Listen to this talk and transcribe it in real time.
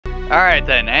Alright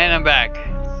then, and I'm back.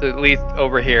 So at least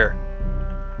over here.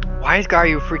 Why does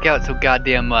Garyu freak out so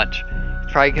goddamn much?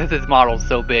 It's probably because his model's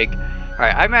so big.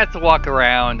 Alright, I managed to walk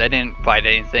around. I didn't fight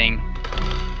anything.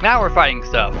 Now we're fighting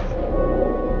stuff.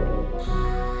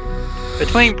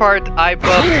 Between parts, I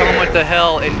buffed Toemock to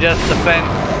hell in just defense.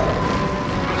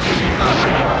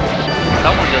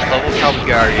 Someone just leveled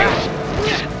probably Garyu.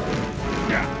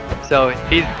 So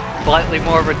he's slightly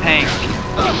more of a tank.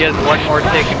 He has one more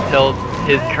tick until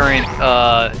his current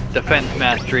defense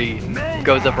mastery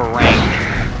goes up a rank.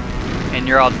 And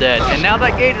you're all dead. And now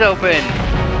that gate's open!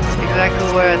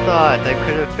 Exactly what I thought. I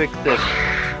could have fixed this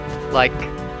like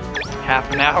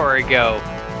half an hour ago.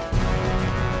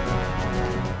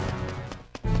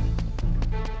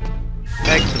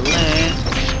 Excellent.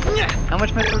 How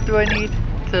much metal do I need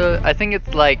to... I think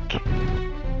it's like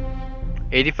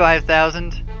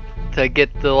 85,000 to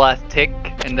get the last tick,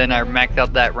 and then I max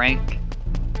out that rank.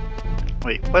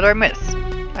 Wait, what did I miss?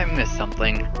 I missed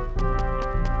something.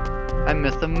 I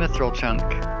missed a mithril chunk,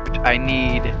 which I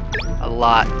need a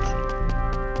lot.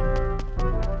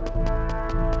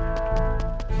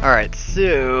 Alright,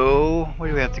 so... where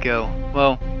do we have to go?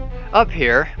 Well, up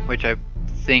here, which I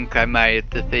think I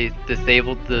might have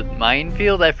disabled the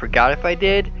minefield. I forgot if I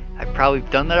did. I've probably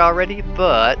done that already,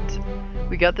 but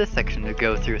we got this section to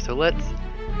go through. So let's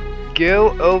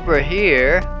go over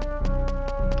here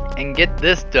and get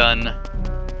this done.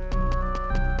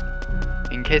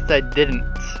 In case I didn't.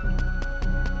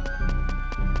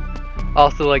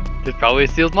 Also, like, there's probably a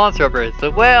sealed monster up here.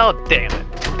 So, well, damn it.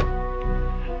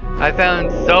 I found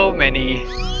so many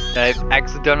that I've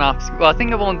actually done off. Well, I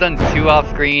think I've only done 2 off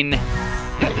screen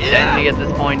intentionally at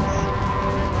this point.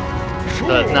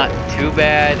 So it's not too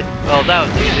bad. Well, that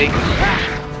was easy.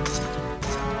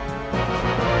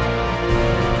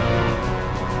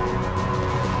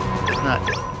 It's not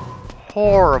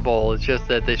horrible, it's just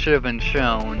that they should have been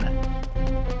shown.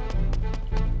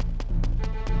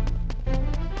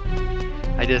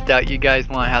 I just doubt you guys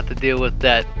want to have to deal with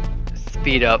that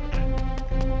speed up.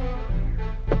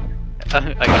 A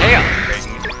chaos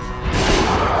ring.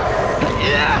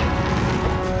 Yeah.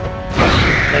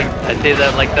 Like, I say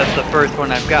that like that's the first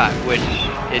one I've got, which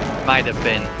it might have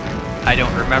been. I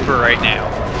don't remember right now.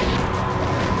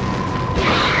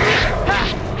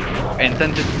 And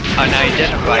since it's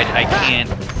unidentified, I can't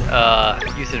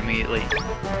use it immediately.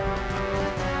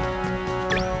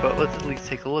 But let's at least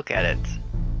take a look at it.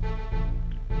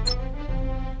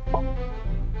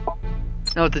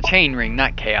 No, it's a chain ring,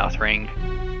 not chaos ring.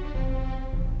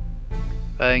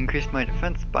 Increased my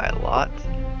defense by a lot.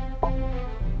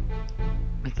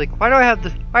 It's like, why do I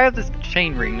have this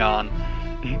chain ring on?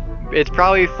 It's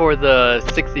probably for the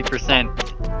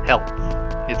 60% health,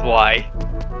 is why.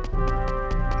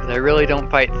 Because I really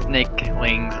don't fight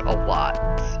snakelings a lot.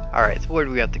 Alright, so where do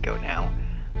we have to go now?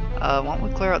 Why don't we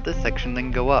clear out this section,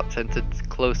 then go up, since it's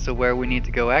close to where we need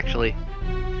to go actually.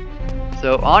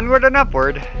 So, onward and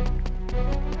upward.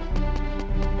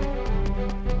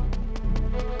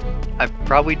 I've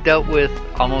probably dealt with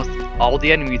almost all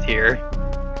the enemies here.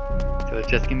 So it's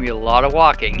just gonna be a lot of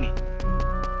walking.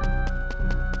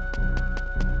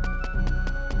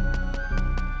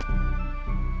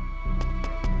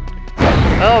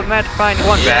 Oh, I've managed to find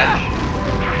one badge.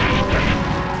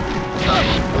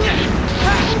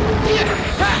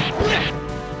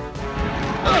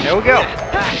 There we go.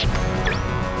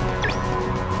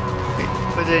 Wait,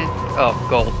 put it in. Oh,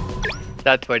 gold.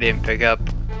 That's what I didn't pick up.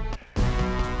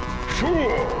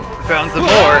 Found some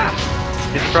more.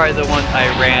 It's probably the one I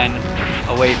ran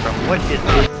away from. What is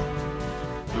this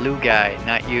blue guy?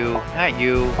 Not you. Not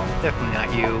you. Definitely not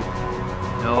you.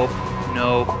 Nope.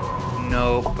 Nope.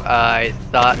 Nope. I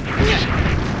thought.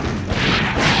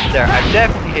 There. I've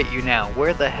definitely hit you now.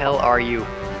 Where the hell are you?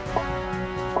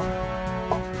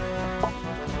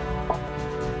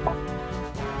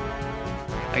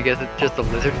 I guess it's just a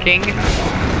Lizard King.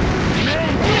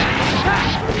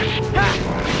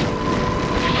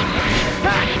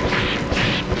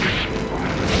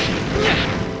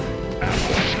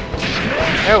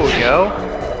 There we go.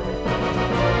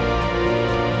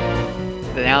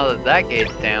 So now that that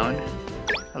gate's down,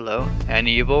 hello, an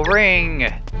evil ring.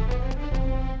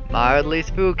 Mildly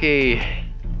spooky.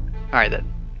 Alright then.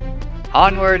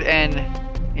 Onward and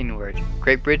inward.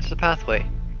 Great bridge to pathway.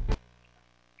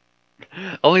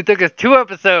 Only took us 2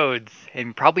 episodes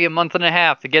and probably a month and a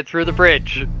half to get through the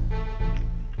bridge.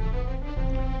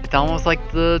 It's almost like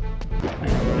the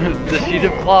sheet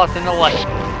of cloth in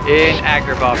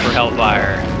Agrabah for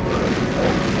Hellfire.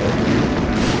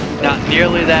 Not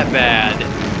nearly that bad.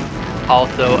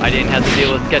 Also, I didn't have to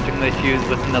deal with sketching issues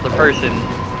with another person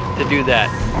to do that.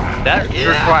 That's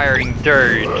requiring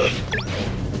Dirge.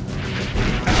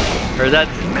 Or that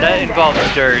involves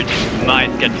Dirge. My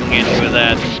scheduling issue with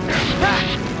that.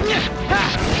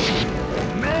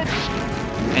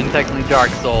 And technically Dark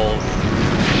Souls.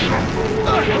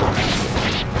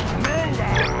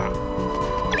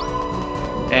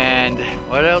 And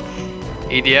what else?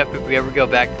 EDF, if we ever go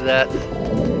back to that.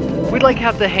 We'd like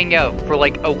have to hang out for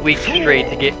like a week straight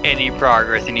to get any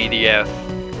progress in EDF.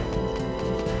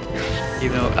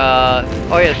 Even though,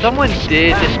 oh yeah, someone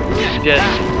did just,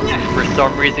 for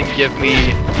some reason, give me,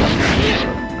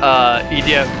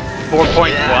 EDF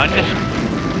 4.1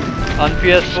 on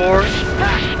PS4.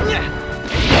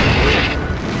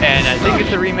 And I think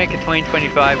it's a remake of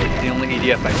 2025, which is the only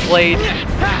EDF I played.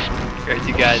 As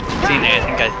you guys have seen it, I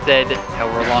think I said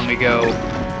however long ago,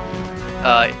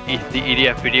 the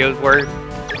EDF videos were.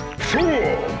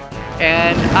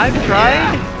 And I've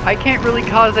tried, I can't really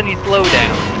cause any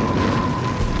slowdown.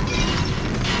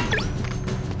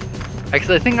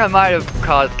 Actually, I think I might have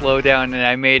caused slowdown and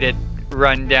I made it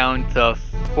run down to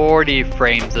 40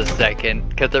 frames a second,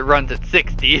 because it runs at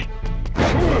 60.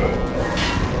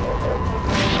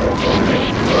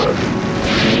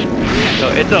 So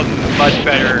it's a much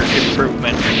better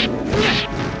improvement.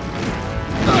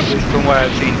 At least from what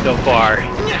I've seen so far.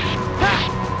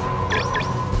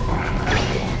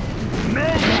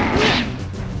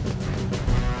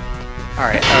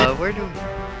 Alright, where do we...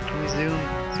 Can we zoom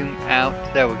out?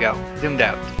 There we go. Zoomed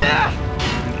out.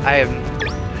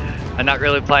 I'm not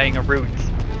really playing a route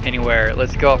anywhere.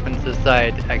 Let's go up into the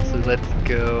side. Actually, let's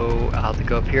go... I'll have to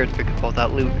go up here to pick up all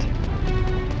that loot.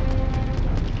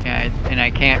 And I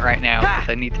can't right now, because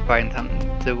I need to find something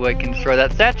so I can destroy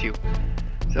that statue.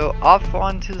 So, off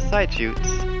onto the side shoots.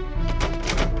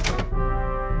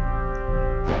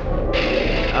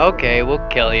 Okay, we'll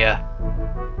kill ya.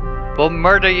 We'll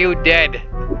murder you dead.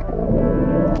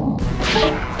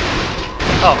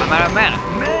 Oh, I'm out of mana.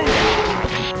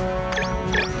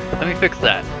 Let me fix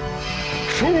that.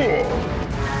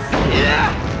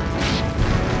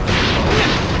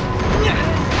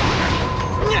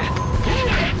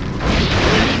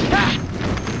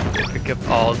 Pick up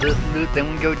all this loot,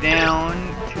 then we go down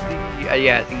to the...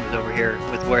 yeah, I think it was over here,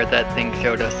 was where that thing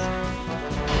showed us.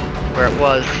 Where it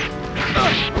was.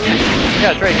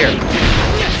 Yeah, it's right here.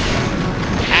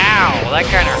 Ow, that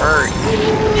kind of hurt.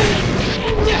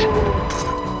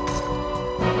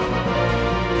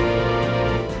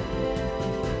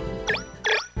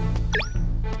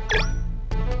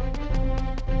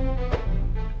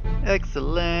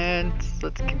 Excellent.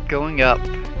 Let's keep going up.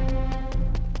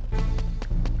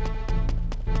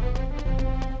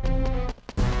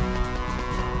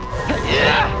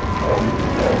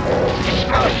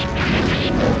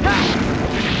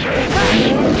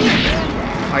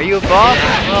 Are you a boss?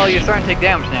 Well, you're starting to take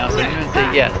damage now, so I'm gonna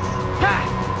say yes.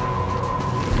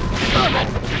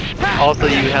 Also,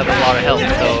 you have a lot of health,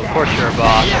 so of course you're a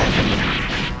boss.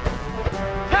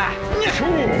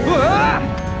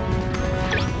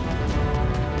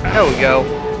 There we go.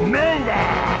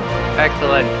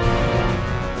 Excellent.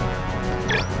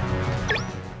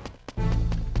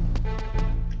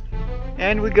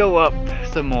 And we go up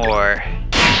some more.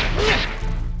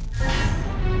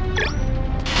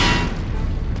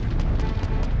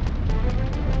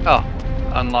 Oh,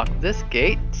 unlock this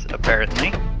gate,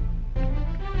 apparently.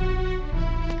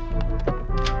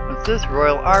 What's this?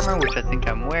 Royal armor, which I think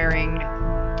I'm wearing.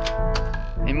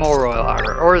 And more royal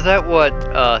armor. Or is that what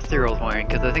Cyril's wearing?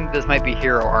 Because I think this might be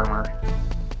hero armor.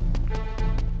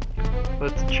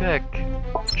 Let's check.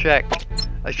 Check.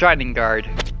 A Shining Guard.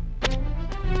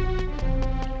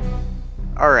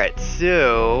 Alright,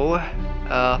 so...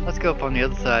 let's go up on the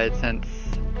other side since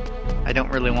I don't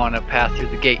really want to pass through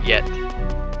the gate yet.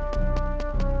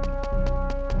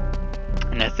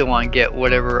 And I still want to get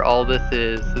whatever all this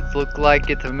is. It looks like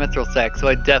it's a mithril sack, so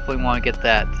I definitely want to get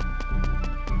that.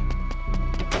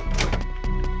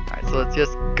 Alright, so let's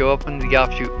just go up into the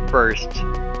offshoot first.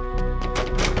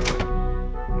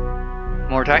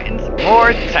 More titans?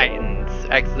 More titans!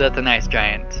 Actually, that's a nice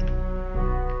giant.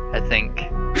 I think.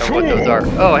 Or what those are.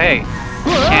 Oh, hey!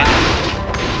 Cannons.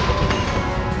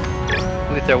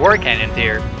 At least there were cannons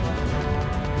here.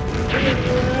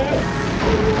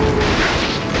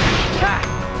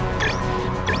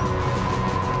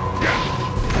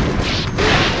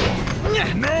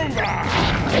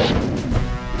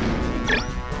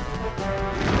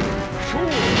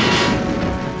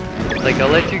 Like, I'll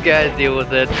let you guys deal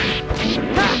with it.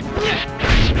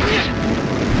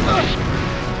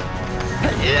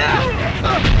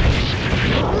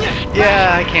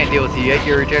 Yeah, I can't deal with you yet.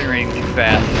 You're regenerating too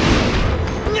fast.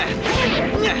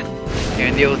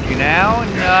 Can't deal with you now?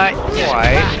 Not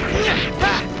quite.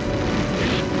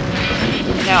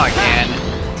 now I can.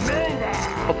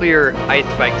 Hopefully your ice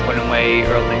spikes went away,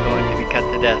 or else I'm going to be cut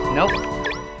to death. Nope.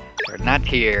 They're not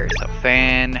here, so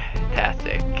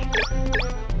fantastic.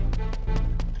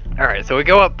 Alright, so we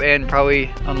go up and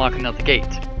probably unlock another gate.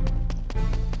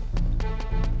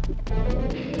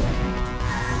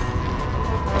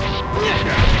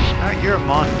 Alright, you're a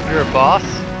boss.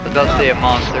 It does say a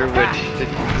monster, which is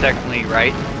technically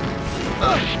right.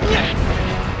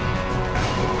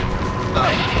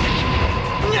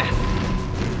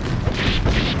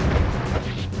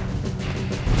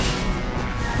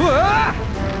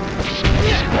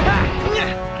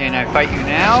 Can I fight you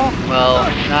now? Well,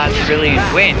 not really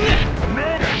and win.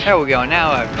 There we go,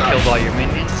 now I've killed all your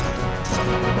minions.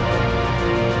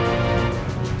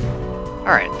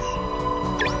 Alright.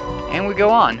 And we go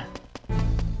on.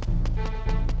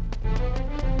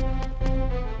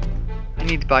 I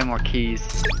need to buy more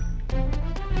keys.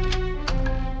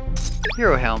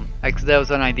 Hero Helm. Actually, that was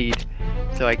one I need,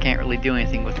 so I can't really do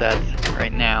anything with that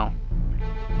right now.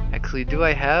 Actually, do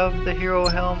I have the Hero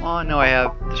Helm on? No, I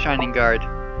have the Shining Guard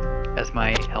as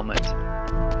my helmet.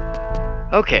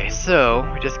 Okay, so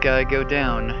we just gotta go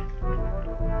down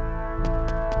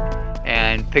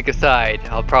and pick a side.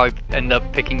 I'll probably end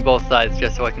up picking both sides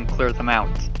just so I can clear them out.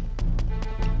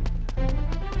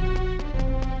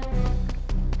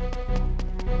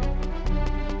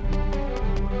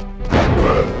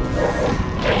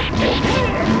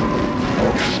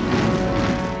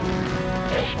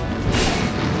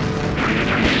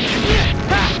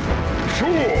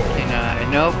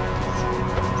 Nope.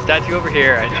 Statue over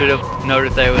here. I should have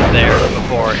noticed that it was there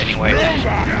before anyway.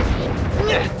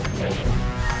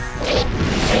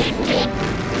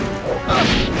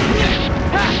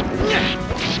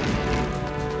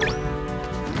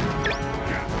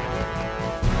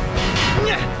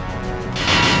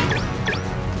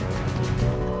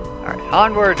 Alright,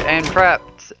 onward and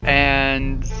prepped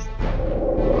and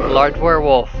large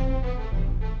werewolf.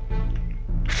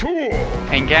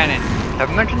 And cannon.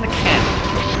 Haven't mentioned the cannon.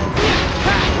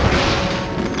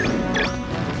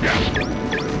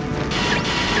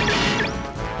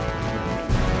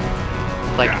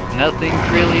 Like nothing's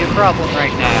really a problem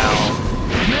right now.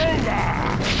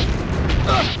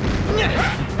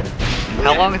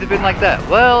 How long has it been like that?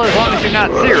 Well, as long as you're not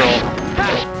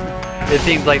Cyril. It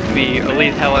seems like to be at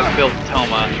least how I've built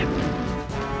Toemock.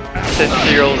 Since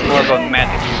Cyril is more of a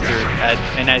magic user,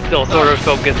 and I still sort of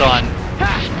focus on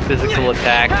physical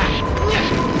attacks.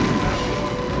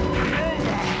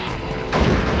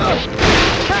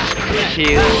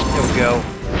 Heal, there we go.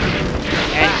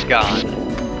 And it's gone.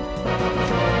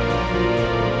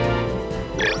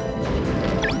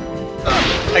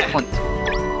 Excellent.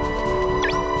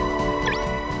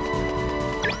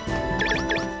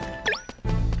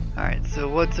 Alright, so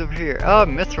what's over here? Oh,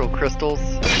 mithril crystals.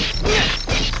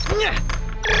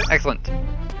 Excellent.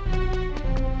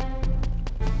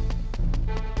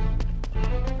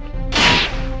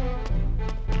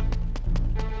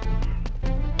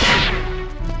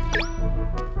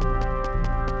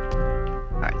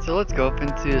 So let's go up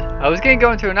into... I was gonna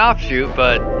go into an offshoot,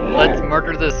 but let's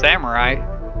murder the samurai.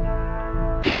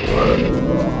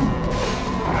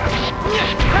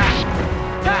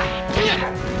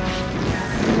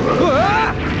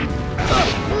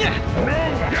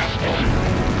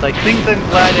 Like things I'm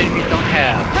glad enemies don't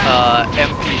have.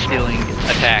 MP stealing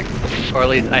attacks. Or at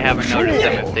least I haven't noticed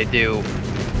them if they do.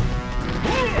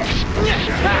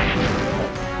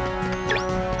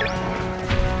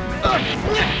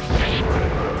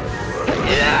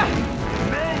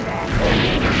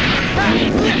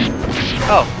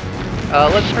 Oh,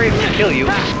 let's hurry up and kill you.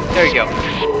 There you go.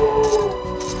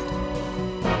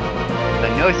 I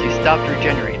noticed you stopped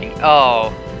regenerating.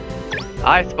 Oh,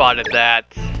 I spotted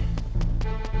that.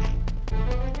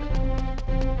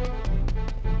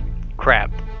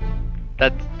 Crap.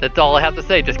 That's all I have to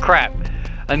say, just crap.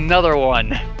 Another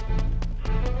one.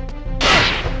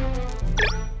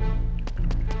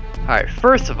 Alright,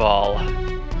 first of all,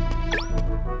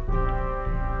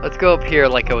 let's go up here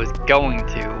like I was going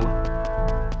to.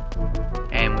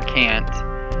 And we can't.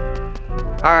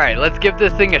 Alright, let's give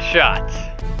this thing a shot.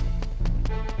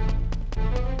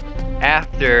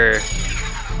 After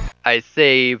I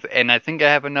save, and I think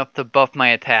I have enough to buff my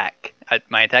attack.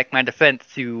 My defense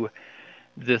to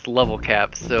this level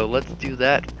cap. So let's do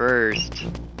that first.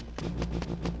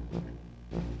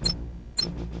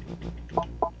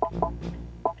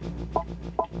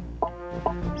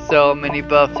 So many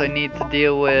buffs I need to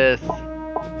deal with.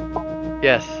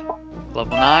 Yes,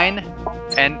 level 9,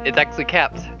 and it's actually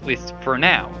capped, at least for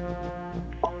now.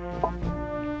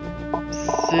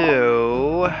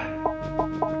 So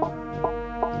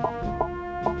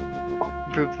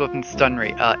Improves weapon stun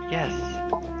rate. Yes.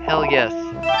 Hell yes.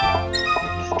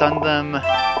 Stun them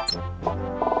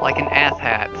like an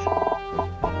asshat.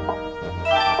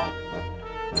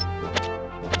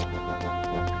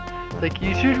 Like,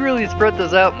 you should really spread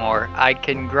those out more. I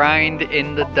can grind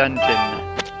in the dungeon.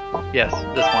 Yes,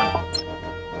 this one.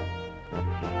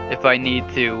 If I need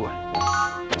to.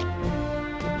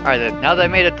 Alright then, now that I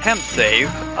made a temp save,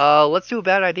 let's do a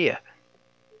bad idea.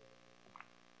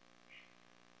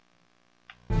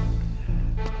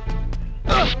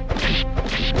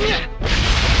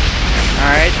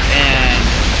 Alright, and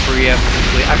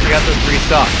preemptively, I forgot those 3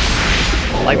 stocks.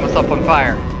 Light myself on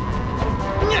fire.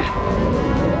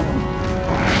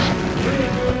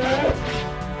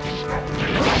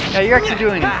 Yeah, you're actually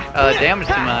doing damage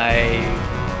to my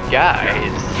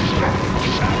guys.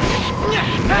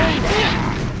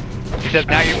 Except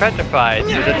now you're petrified, so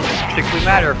it doesn't particularly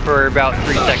matter for about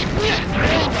 3 seconds.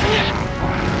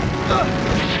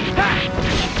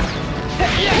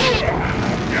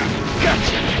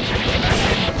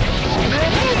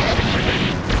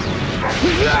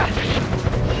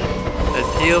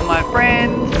 Let's heal my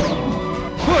friends.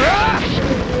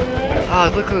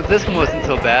 Ah, look, this one wasn't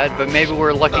so bad, but maybe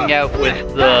we're lucking out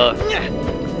with the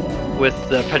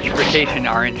petrification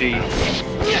RNG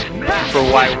for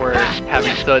why we're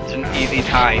having such an easy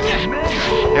time.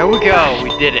 There we go,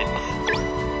 we did it.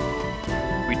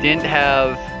 We didn't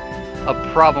have a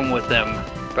problem with them,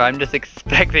 but I'm just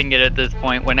expecting it at this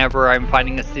point whenever I'm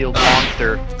fighting a sealed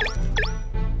monster.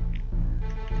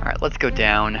 Alright, let's go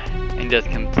down and just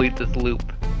complete this loop.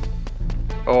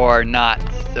 Or not.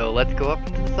 So let's go up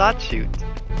into the sod chute.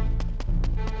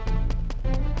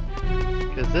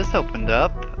 Because this opened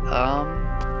up.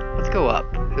 Let's go up.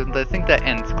 Because I think that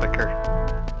ends quicker.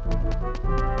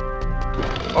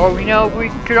 Or, you know, we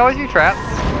could always be trapped.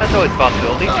 That's always a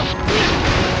possibility.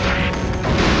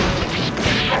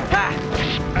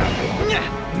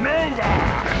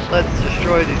 Let's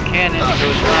destroy these cannons so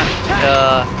it's not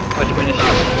much of an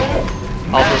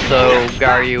issue. Also, so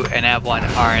Garyu and Avalon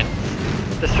aren't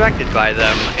distracted by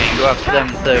them and go after them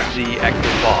instead of the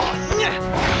actual boss.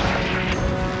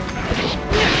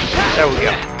 There we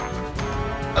go.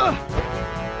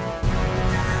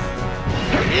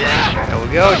 There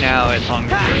we go. Now, as long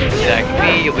as you attack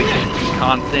me, you'll be taking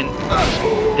constant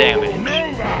damage.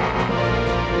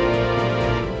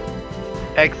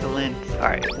 Excellent.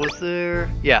 Alright, was there...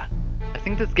 Yeah. I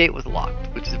think this gate was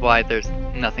locked, which is why there's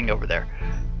nothing over there.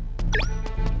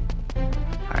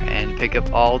 Alright, and pick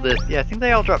up all this. Yeah, I think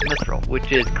they all dropped Mithril,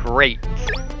 which is great.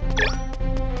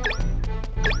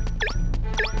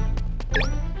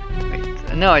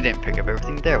 Wait, no, I didn't pick up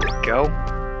everything. There we go.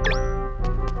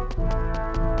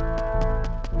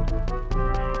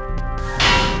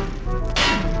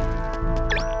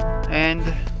 And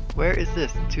where is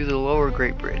this? To the lower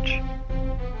Great Bridge.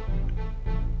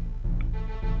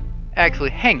 Actually,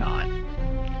 hang on.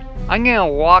 I'm gonna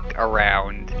walk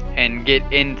around and get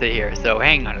into here, so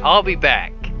hang on, I'll be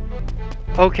back.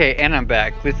 Okay, and I'm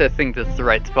back. At least I think this is the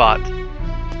right spot.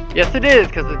 Yes, it is,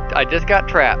 because I just got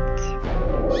trapped.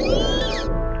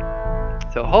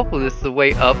 So hopefully this is the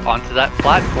way up onto that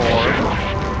platform.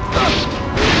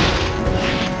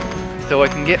 So I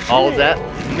can get all of that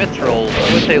mithril.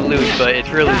 I would say loot, but it's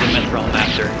really the mithril I'm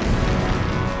after.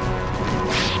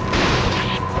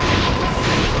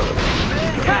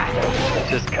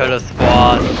 Just cut a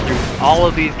swath through all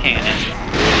of these cannons.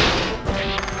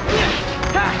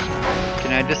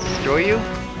 Can I just destroy you?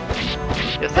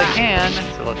 Yes, I can.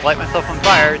 So let's light myself on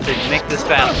fire to make this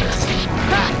faster.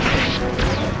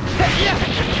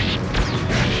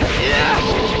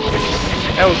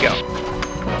 There we go.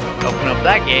 Open up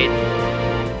that gate.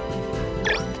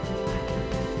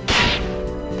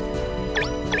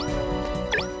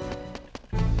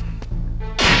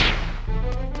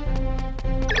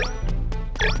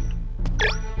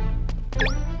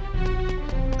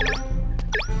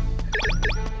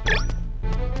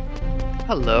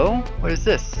 Hello? What is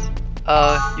this?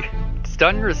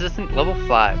 Stun resistant level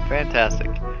 5. Fantastic.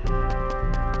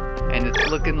 And it's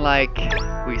looking like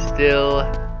we still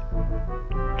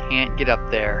can't get up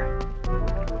there.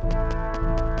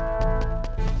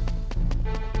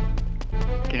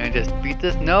 Can I just beat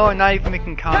this? No, I'm not even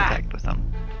making contact with them.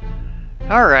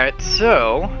 Alright,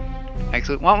 so...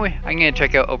 Actually, why don't we... I'm gonna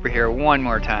check out over here one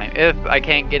more time. If I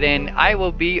can't get in, I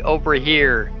will be over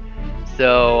here.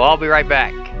 So, I'll be right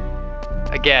back.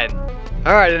 Again.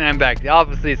 Alright, and I'm back.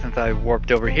 Obviously, since I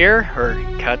warped over here, or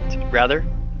cut, rather,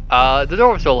 the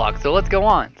door was still locked, so let's go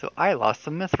on. So I lost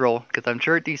some mithril, because I'm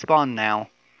sure it despawned now.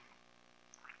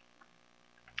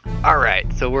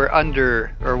 Alright, so we're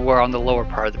under, or we're on the lower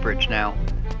part of the bridge now.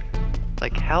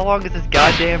 Like, how long is this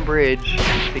goddamn bridge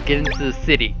to get into the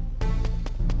city?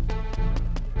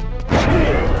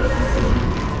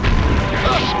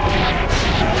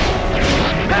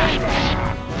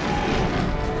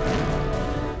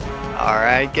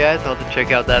 Alright guys, I'll have to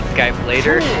check out that Skype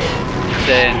later.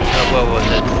 Then, what was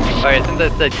it? Alright, since I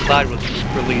said Cloud was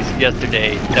released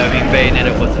yesterday, that means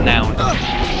Bayonetta was announced.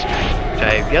 Which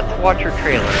I have yet to watch her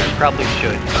trailer, I probably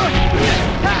should.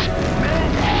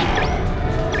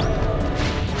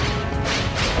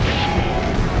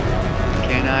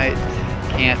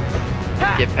 Can't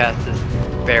get past this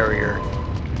barrier.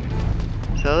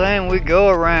 So then we go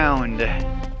around. Yeah.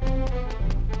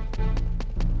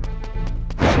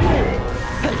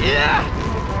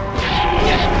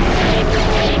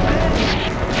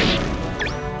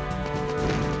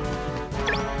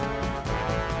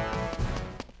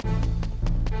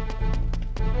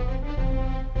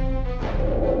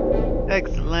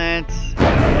 Excellent.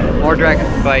 More dragons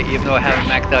to fight, even though I haven't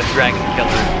maxed out Dragon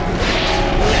Killer.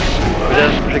 But it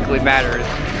doesn't particularly matter.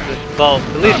 Well,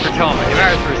 at least for Toemock. It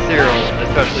matters for Cyril,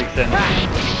 especially since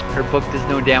her book does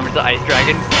no damage to Ice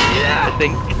Dragon. Yeah, I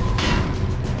think.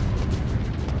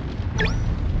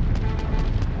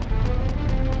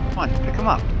 Come on, pick him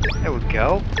up. There we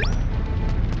go.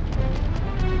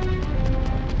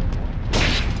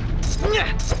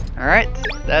 Alright,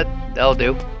 that'll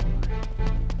do.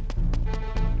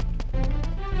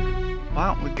 Why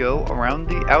don't we go around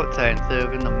the outside instead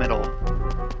of in the middle?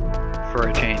 For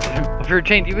a change. For a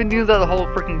change, even do that the whole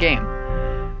freaking game.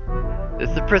 This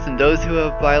is the prison. Those who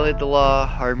have violated the law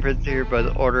are imprisoned here by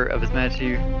the order of His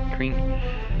Majesty Queen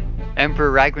Emperor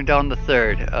Ragmadon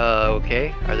III.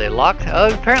 Okay. Are they locked?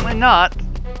 Apparently not.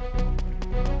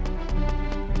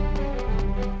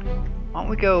 Why don't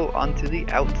we go onto the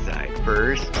outside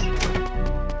first?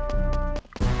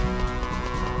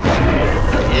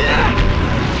 Yeah.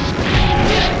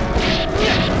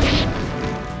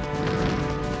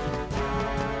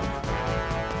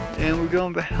 And we're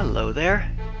going back. Hello there.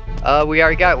 We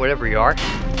already got whatever you are.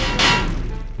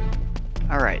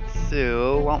 Alright,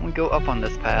 so why don't we go up on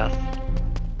this path?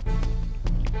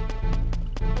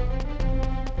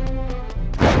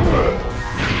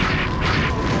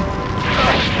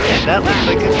 And that looks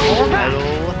like a core medal.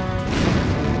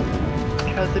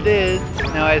 Because it is.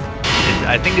 Now I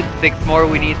think it's 6 more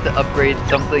we need to upgrade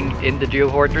something in the Geo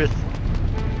Fortress.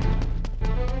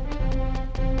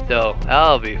 So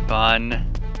that'll be fun.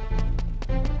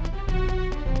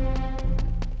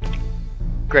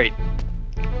 Great.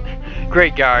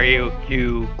 Great, Gary,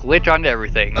 you glitch onto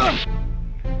everything.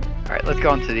 Alright, let's go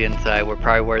on to the inside. We're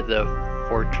probably where the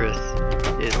fortress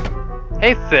is.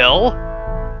 Hey, Phil!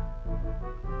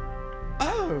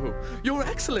 Oh, Your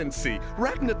Excellency,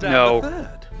 Ragnar III.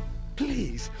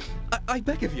 Please, I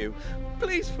beg of you,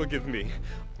 please forgive me.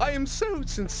 I am so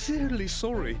sincerely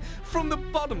sorry, from the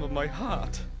bottom of my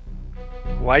heart.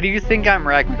 Why do you think I'm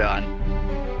Ragnar?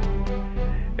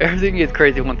 Everything gets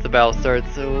crazy once the battle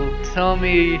starts, so tell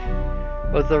me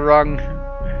what's the wrong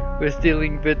with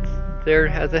stealing bits there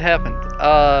as it happened.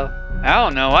 I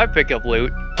don't know, I pick up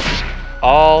loot.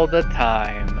 All the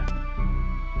time.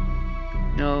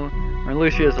 No, when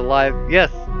Lucia is alive, yes.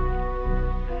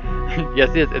 Yes,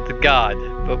 it's a god.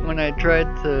 But when I tried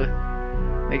to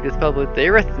make this public, they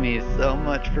arrested me. So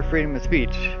much for freedom of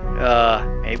speech.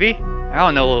 Maybe? I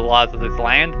don't know the laws of this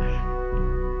land.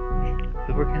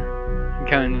 So we're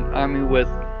counting an army with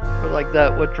like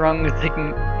that. What's wrong with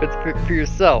taking bits for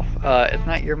yourself? It's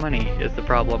not your money is the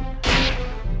problem.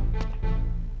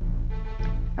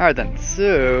 Alright then,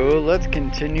 so let's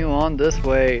continue on this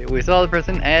way. We saw the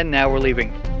person and now we're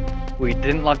leaving. We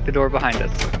didn't lock the door behind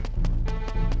us.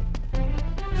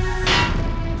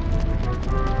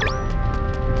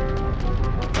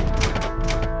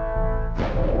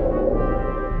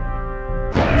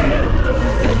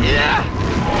 Yeah!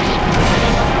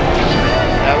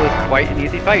 That was quite an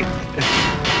easy fight.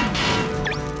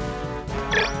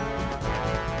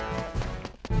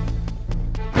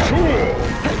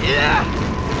 Yeah!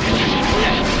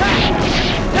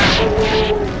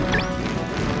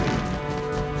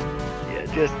 Yeah,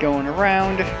 just going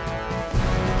around.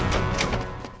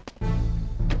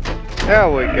 There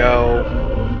we go.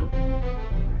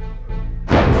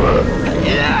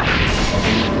 Yeah.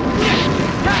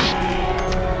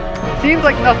 Seems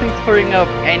like nothing's putting up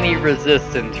any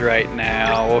resistance right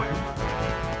now.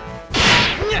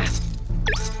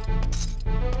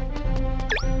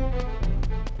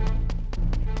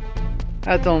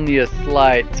 That's only a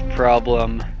slight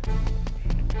problem.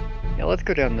 Yeah, let's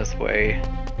go down this way.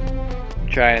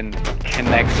 Try and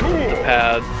connect the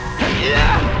paths.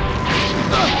 Yeah.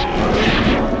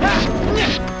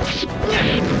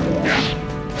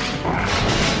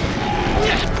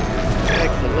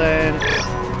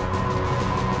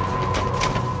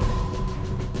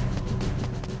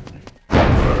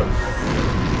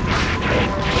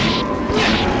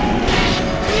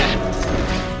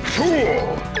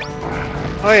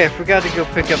 Oh yeah, I forgot to go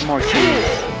pick up more keys.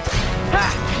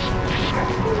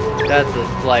 That's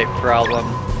a slight problem.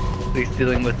 At least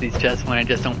dealing with these chests when I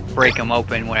just don't break them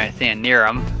open when I stand near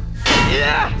them.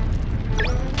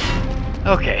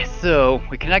 Okay, so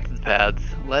we connected the paths.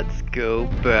 Let's go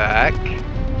back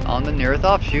on the nearest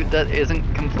offshoot that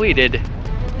isn't completed,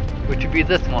 which would be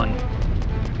this one,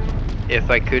 if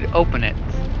I could open it.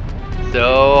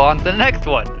 So on to the next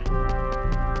one.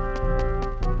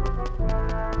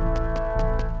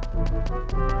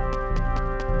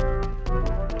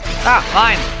 Ah,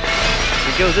 mines!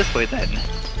 We go this way then.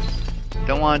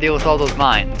 Don't want to deal with all those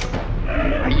mines.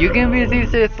 Are you gonna be as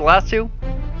easy as the last two?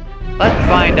 Let's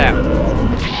find out.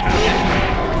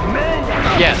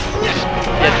 Yes.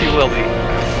 Yes, you will be.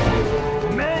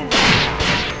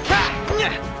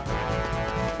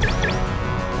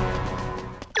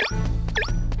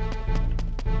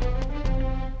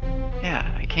 Yeah,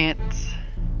 I can't...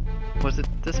 Was it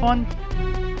this one?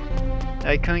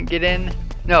 I couldn't get in?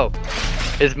 No.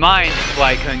 It's mine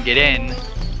why I couldn't get in.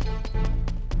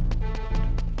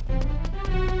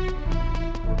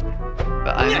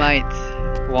 But I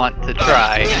might want to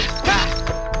try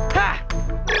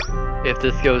if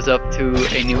this goes up to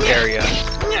a new area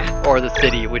or the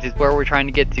city, which is where we're trying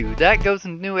to get to. That goes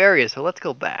in new areas, so let's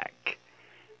go back.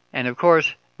 And of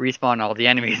course, respawn all the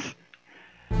enemies.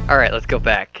 Alright, let's go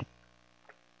back.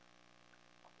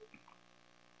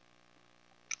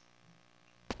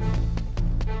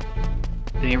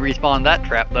 Didn't respawn that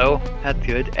trap though. That's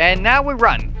good. And now we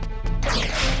run.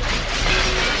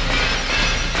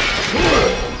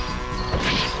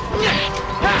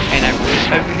 And I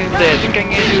was gonna say, I think I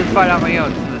can do this fight on my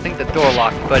own, since I think the door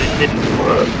locked, but it didn't.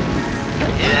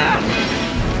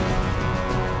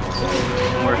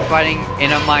 And we're fighting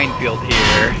in a minefield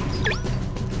here.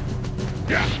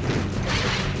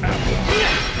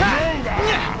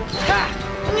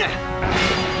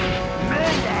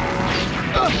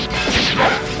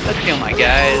 Let's kill my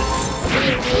guys.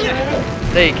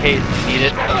 Stay case if you need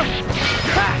it.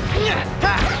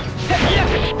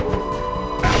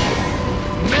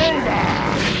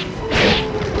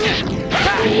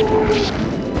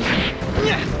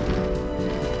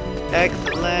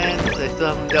 Excellent. I still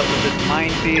haven't dealt with this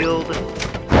minefield.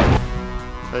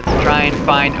 Let's try and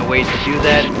find a way to do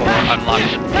that or unlock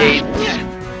the gate.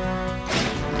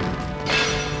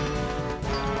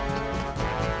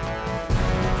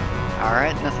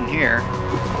 Alright, nothing here.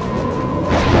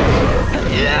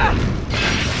 Yeah.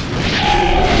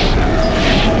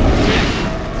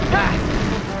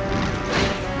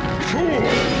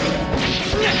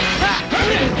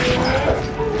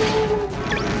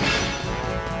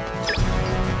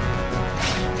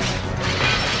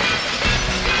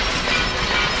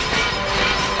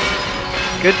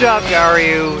 Good job,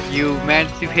 Garyu. You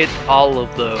managed to hit all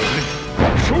of those.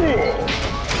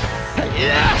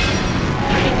 Yeah.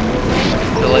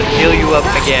 So let's heal you up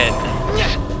again.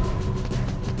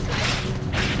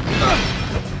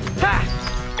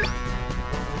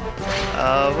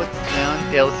 What's down?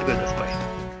 Yeah, let's go this way.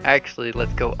 Actually,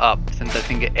 let's go up, since I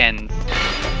think it ends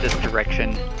this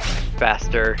direction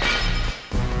faster.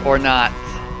 Or not.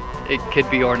 It could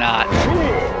be or not.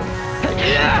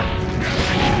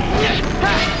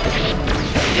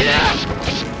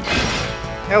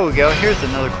 There we go. Here's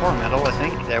another core metal, I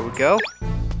think. There we go.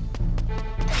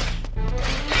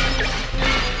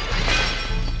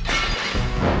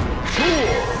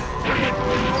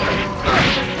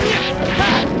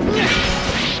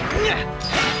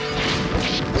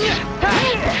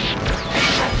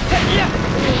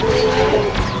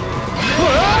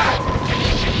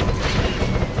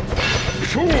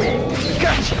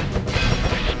 Gotcha.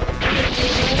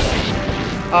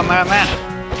 Oh, I'm out of mana.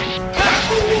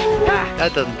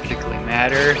 That doesn't particularly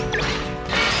matter.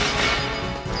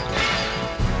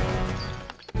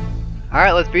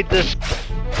 Alright, let's beat this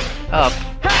up.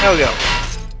 There we go.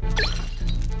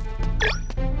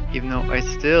 Even though I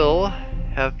still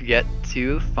have yet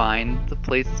to find the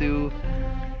place to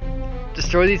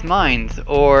destroy these mines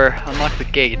or unlock the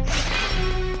gates.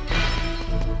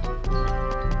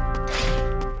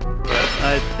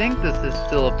 I think this is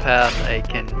still a path I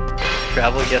can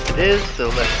travel. Yes, it is. So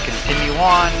let's continue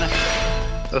on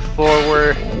before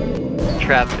we're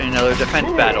trapped in another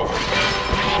defense battle.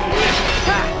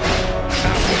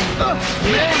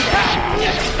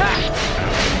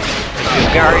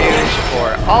 Garyu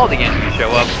before all the enemies show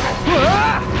up.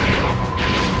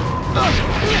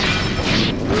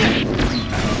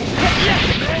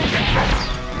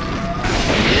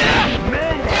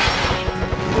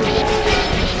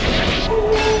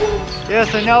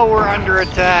 Yes, I know we're under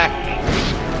attack.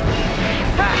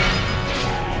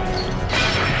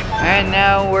 And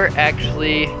now we're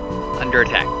actually under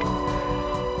attack.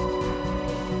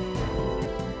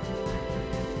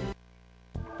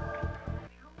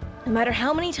 No matter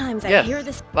how many times I hear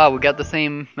this. Wow, we got the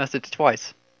same message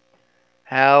twice.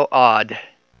 How odd.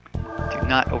 Do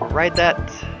not override that.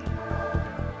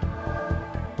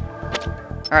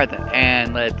 Alright then,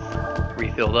 and let's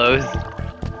refill those.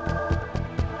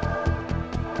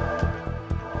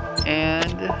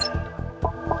 And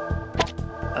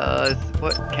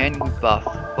what can we buff?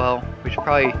 Well, we should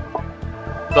probably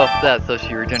buff that so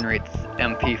she regenerates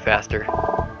MP faster.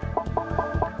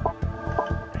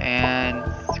 And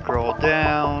scroll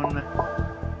down.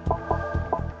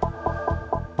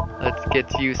 Let's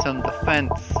get you some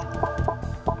defense.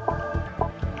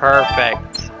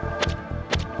 Perfect.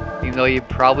 Even though you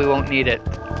probably won't need it.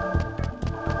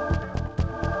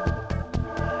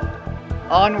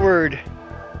 Onward.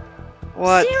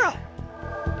 What? Zero.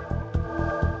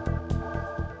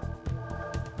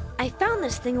 I found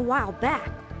this thing a while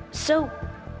back, so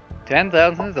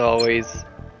 10,000 as always.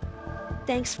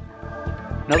 thanks.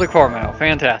 Another core medal,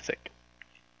 fantastic.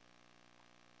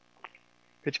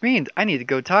 Which means I need to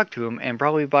go talk to him and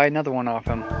probably buy another one off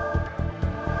him.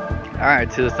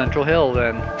 Alright, to the central hill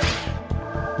then.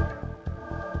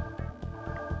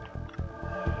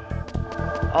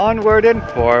 Onward and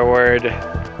forward. Leave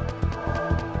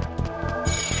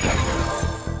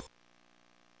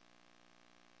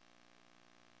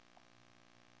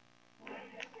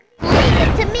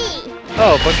it to me!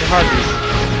 Oh, a bunch of harpies.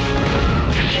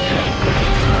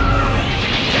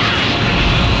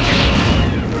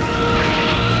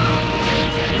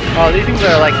 Oh, these things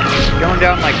are like going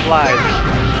down like flies.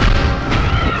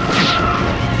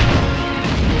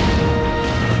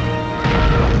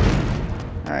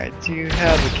 Alright, so you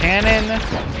have a cannon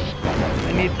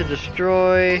I need to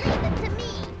destroy. Leave it to me!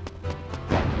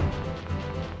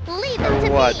 Leave it Or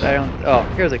to what? me! I don't. Oh,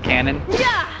 here's a cannon.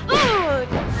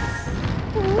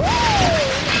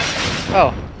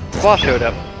 Oh, boss showed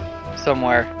up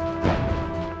somewhere.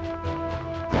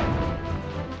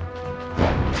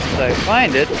 Once I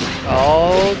find it,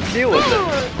 I'll deal with it.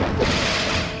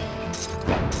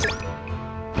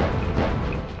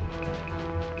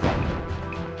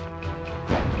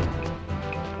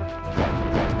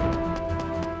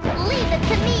 Leave it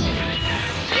to me!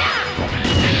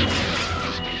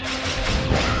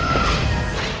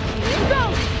 You go!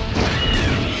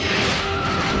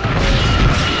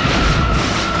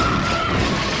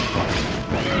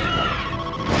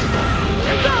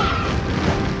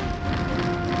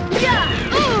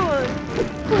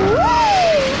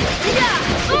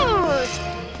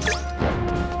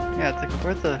 Yeah, it's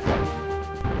like,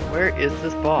 where is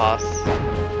this boss?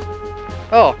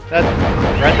 Oh, that's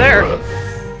right there.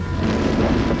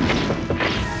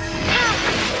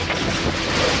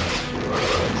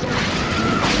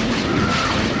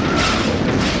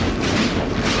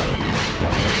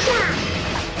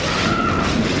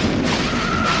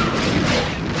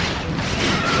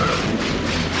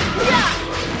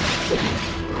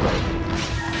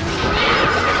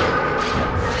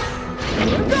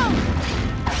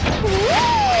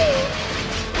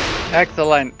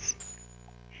 Excellent.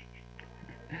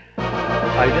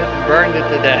 I just burned it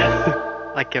to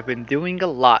death. Like I've been doing a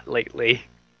lot lately.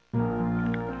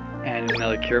 And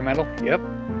another cure medal. Yep.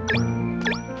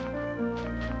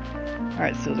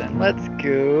 Alright, so then let's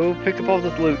go pick up all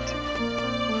this loot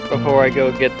before I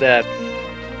go get that,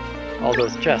 all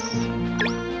those chests.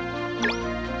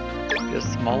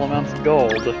 Just small amounts of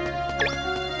gold.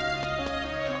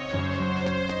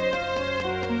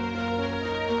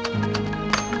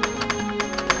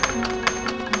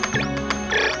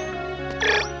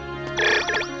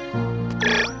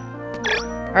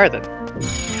 Alright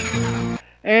then.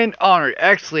 And onward.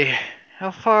 Actually,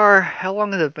 how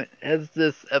long has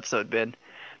this episode been?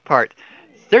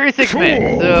 36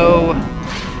 minutes. So,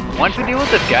 once we deal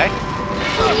with this guy,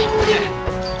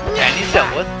 and he's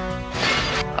dealt with,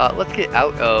 let's get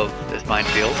out of this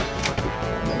minefield.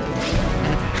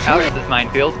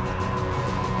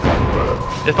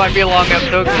 This might be a long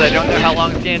episode because I don't know how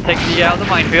long it's going to take to get out of the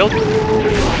minefield.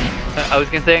 I was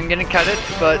going to say I'm going to cut it,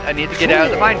 but I need to get out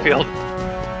of the minefield.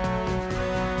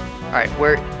 Alright,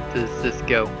 where does this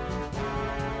go?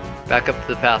 Back up to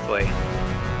the pathway.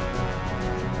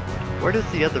 Where does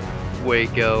the other way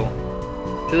go?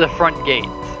 To the front gate.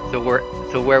 So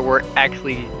where we're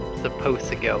actually supposed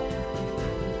to go.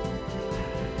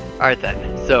 Alright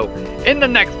then. So, in the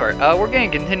next part, we're going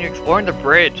to continue exploring the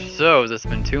bridge. So, this has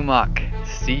been Toemock.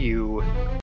 See you.